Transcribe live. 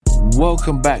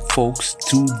Welcome back, folks,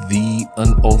 to the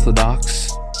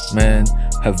Unorthodox. Man,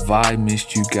 have I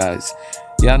missed you guys?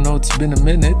 Yeah, I know it's been a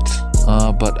minute,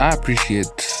 but I appreciate,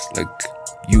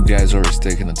 you guys always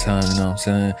taking the time, you know what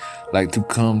I'm saying? To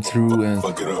come through and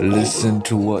listen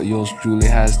to what yours truly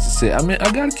has to say. I mean,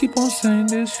 I gotta keep on saying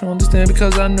this, you understand?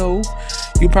 Because I know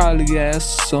you probably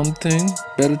asked something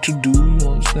better to do, you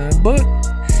understand? But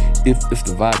if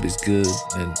the vibe is good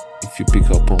and if you pick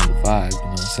up on the vibe, you know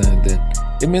what I'm saying, then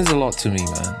it means a lot to me,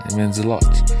 man. It means a lot.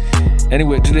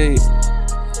 Anyway, today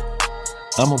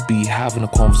I'm gonna be having a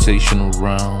conversation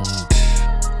around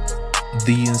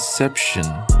the inception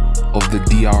of the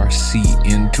DRC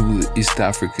into the East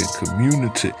African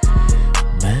community.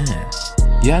 Man,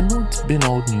 yeah, I know it's been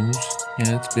old news.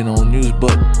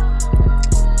 But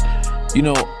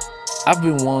I've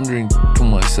been wondering to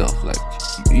myself,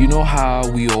 how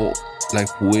we all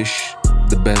wish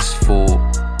the best for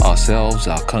ourselves,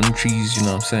 our countries, you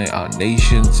know what I'm saying, our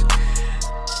nations.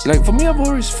 For me, I've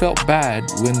always felt bad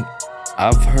when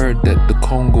I've heard that the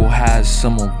Congo has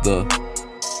some of the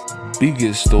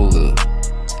biggest or the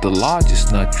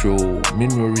largest natural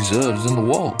mineral reserves in the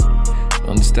world.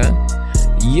 Understand?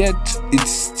 Yet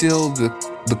it's still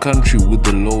the country with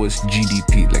the lowest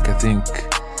GDP. I think,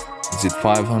 is it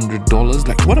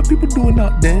 $500? What are people doing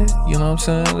out there? You know what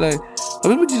I'm saying? Are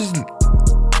people just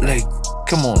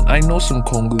come on? I know some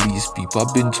Congolese people.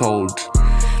 I've been told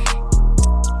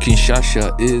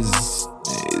Kinshasa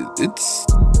it's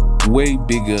way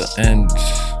bigger and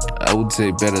I would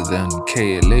say better than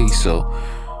KLA. So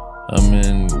I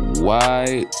mean,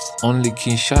 why only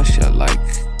Kinshasa?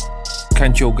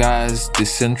 Can't your guys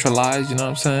decentralize? You know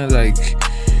what I'm saying?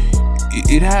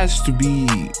 It has to be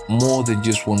more than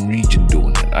just one region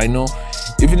doing it. I know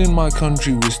even in my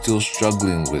country we're still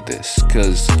struggling with this,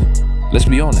 because let's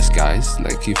be honest, guys,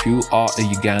 if you are a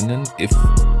Ugandan, if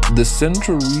the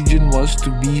central region was to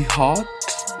be hot,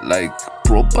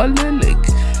 properly,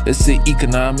 let's say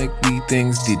economically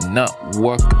things did not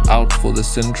work out for the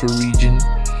central region,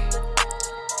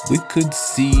 we could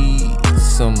see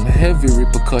some heavy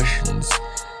repercussions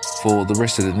for the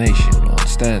rest of the nation, you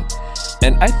understand?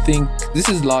 And I think this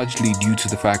is largely due to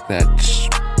the fact that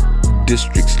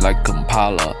districts like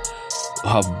Kampala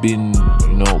have been,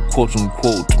 quote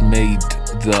unquote, made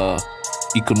the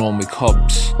economic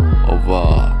hubs of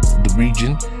the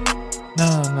region.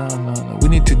 No. We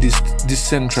need to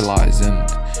decentralize, and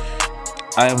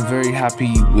I am very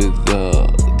happy with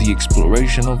the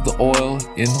exploration of the oil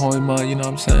in Hoima, you know what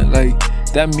I'm saying?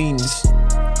 That means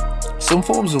some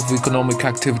forms of economic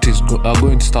activities are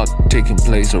going to start taking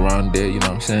place around there, you know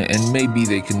what I'm saying? And maybe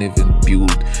they can even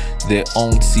build their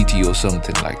own city or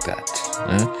something like that.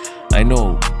 I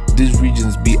know these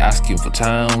regions be asking for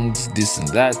towns, this and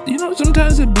that.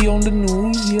 Sometimes it be on the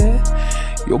news, yeah.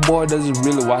 Your boy doesn't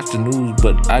really watch the news,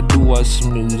 but I do watch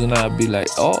some news, and I'll be like,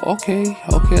 oh, okay.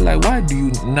 Why do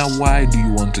you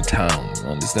want a town? You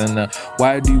understand that?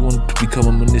 Why do you want to become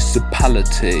a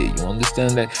municipality? You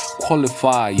understand that?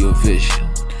 Qualify your vision.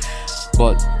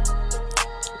 But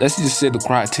let's just say the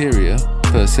criteria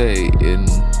per se in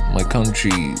my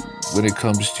country when it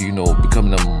comes to,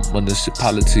 becoming a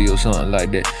municipality or something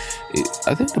like that,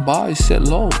 I think the bar is set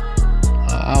low.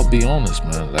 I'll be honest,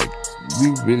 man.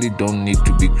 We really don't need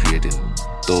to be creating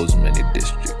those many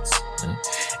districts.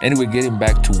 Anyway, getting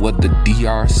back to what the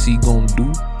DRC gonna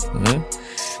do,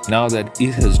 now that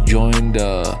it has joined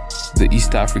the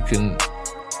East African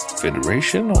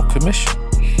Federation or Commission.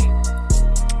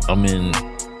 I mean,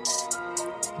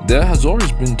 there has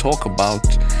always been talk about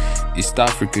East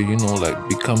Africa,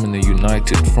 becoming a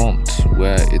united front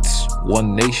where it's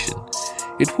one nation.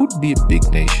 It would be a big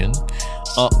nation.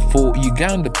 For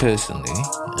Uganda personally,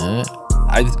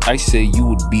 I say you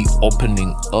would be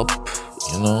opening up,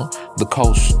 the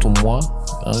coast to moi.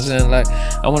 I'm saying,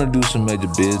 I want to do some major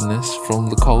business from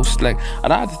the coast. A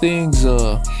lot of things,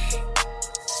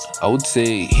 I would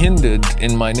say, hindered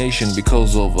in my nation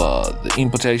because of the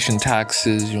importation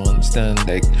taxes. You understand?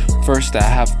 First I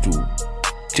have to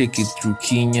take it through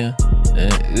Kenya,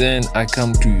 and then I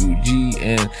come to UG,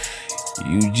 and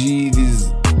UG,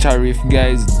 these tariff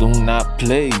guys do not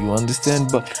play, you understand?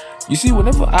 But you see,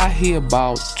 whenever I hear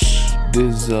about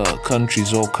these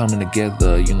countries all coming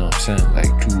together, you know what I'm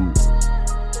saying,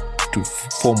 to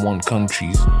form one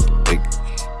country,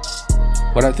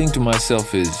 what I think to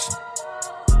myself is,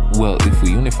 well, if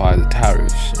we unify the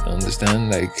tariffs, you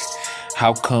understand?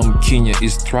 How come Kenya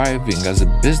is thriving as a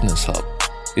business hub?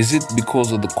 Is it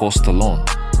because of the coast alone?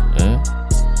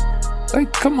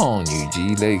 Come on,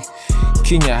 UG.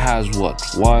 Kenya has what?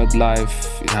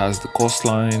 Wildlife, it has the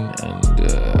coastline, and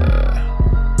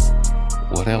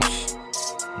what else?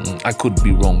 I could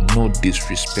be wrong, no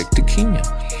disrespect to Kenya.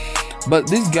 But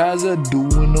these guys are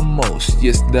doing the most.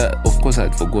 Yes, that of course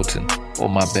I'd forgotten. Oh,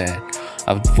 my bad.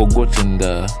 I've forgotten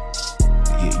the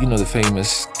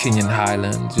famous Kenyan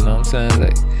Highlands. You know what I'm saying?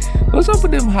 Like, what's up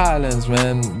with them Highlands,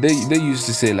 man? They used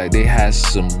to say like they had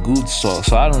some good soil.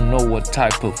 So I don't know what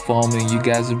type of farming you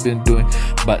guys have been doing,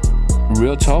 but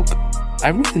real talk, I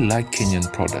really like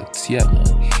Kenyan products. Yeah,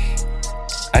 man.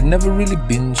 I'd never really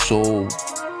been so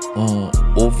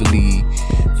overly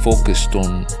focused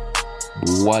on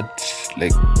what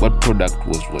product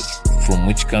was from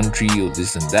which country or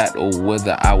this and that, or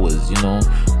whether I was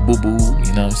boo-boo,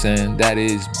 you know what I'm saying, that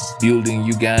is building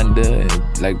Uganda,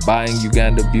 like buying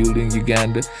Uganda, building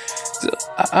Uganda. So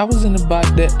I wasn't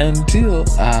about that until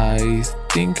I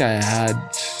think I had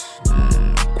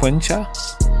Quencha.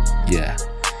 Yeah,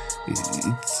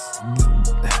 it's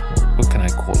what can I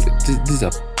call it? These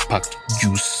are packed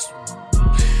juice,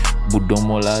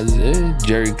 budomolas,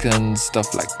 jerry cans,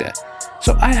 stuff like that.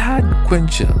 So I had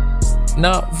Quencha.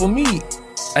 Now, for me,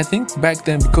 I think back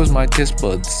then, because my taste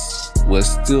buds were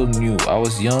still new, I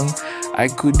was young, I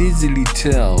could easily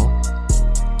tell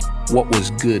what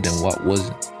was good and what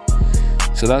wasn't.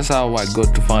 So that's how I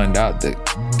got to find out that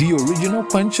the original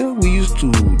Quencha we used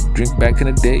to drink back in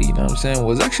the day, you know what I'm saying,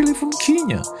 was actually from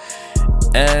Kenya.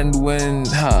 And when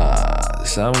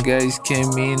some guys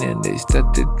came in and they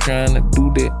started trying to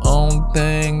do their own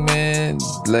thing, man,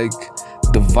 like,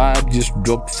 the vibe just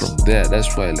dropped from there.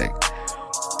 That's why, like,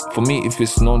 for me, if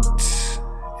it's not,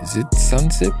 is it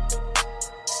Sunset?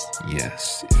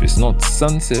 Yes. If it's not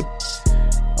Sunset,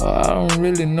 I don't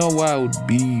really know why I would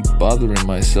be bothering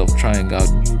myself trying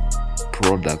out new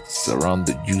products around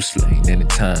the juice lane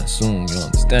anytime soon, you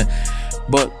understand?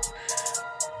 But,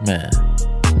 man,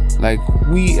 like,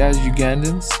 we as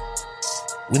Ugandans,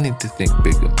 we need to think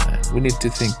bigger, man. We need to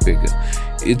think bigger.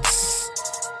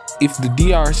 If the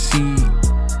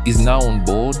DRC is now on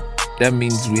board, that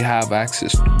means we have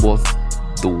access to both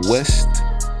the west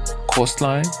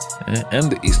coastline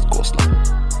and the east coastline.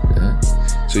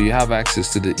 So you have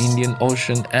access to the Indian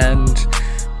Ocean and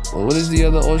what is the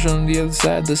other ocean on the other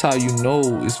side? That's how you know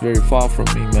it's very far from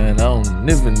me, man. I don't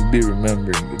even be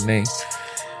remembering the name.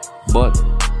 But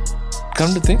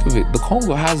come to think of it, the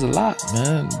Congo has a lot,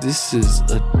 man. This is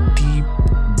a deep,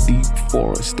 deep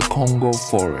forest, the Congo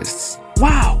forests.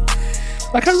 Wow!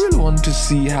 Like, I really want to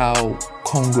see how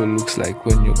Congo looks like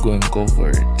when you're going over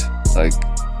it. Like,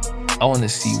 I want to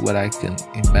see what I can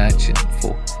imagine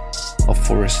for a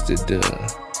forested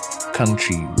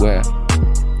country where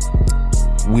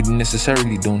we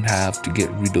necessarily don't have to get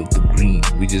rid of the green.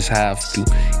 We just have to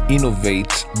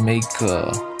innovate, make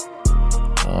real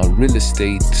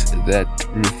estate that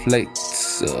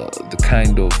reflects the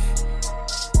kind of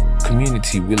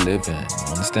community we live in.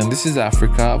 You understand? This is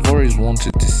Africa. I've always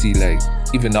wanted to see, like,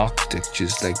 even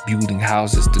architectures, like building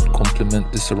houses that complement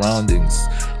the surroundings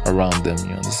around them.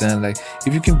 You understand? Like,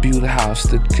 if you can build a house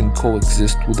that can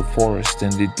coexist with the forest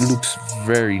and it looks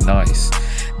very nice,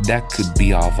 that could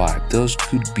be our vibe. Those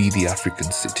could be the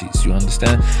African cities. You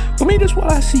understand? For me, that's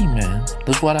what I see, man.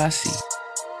 That's what I see.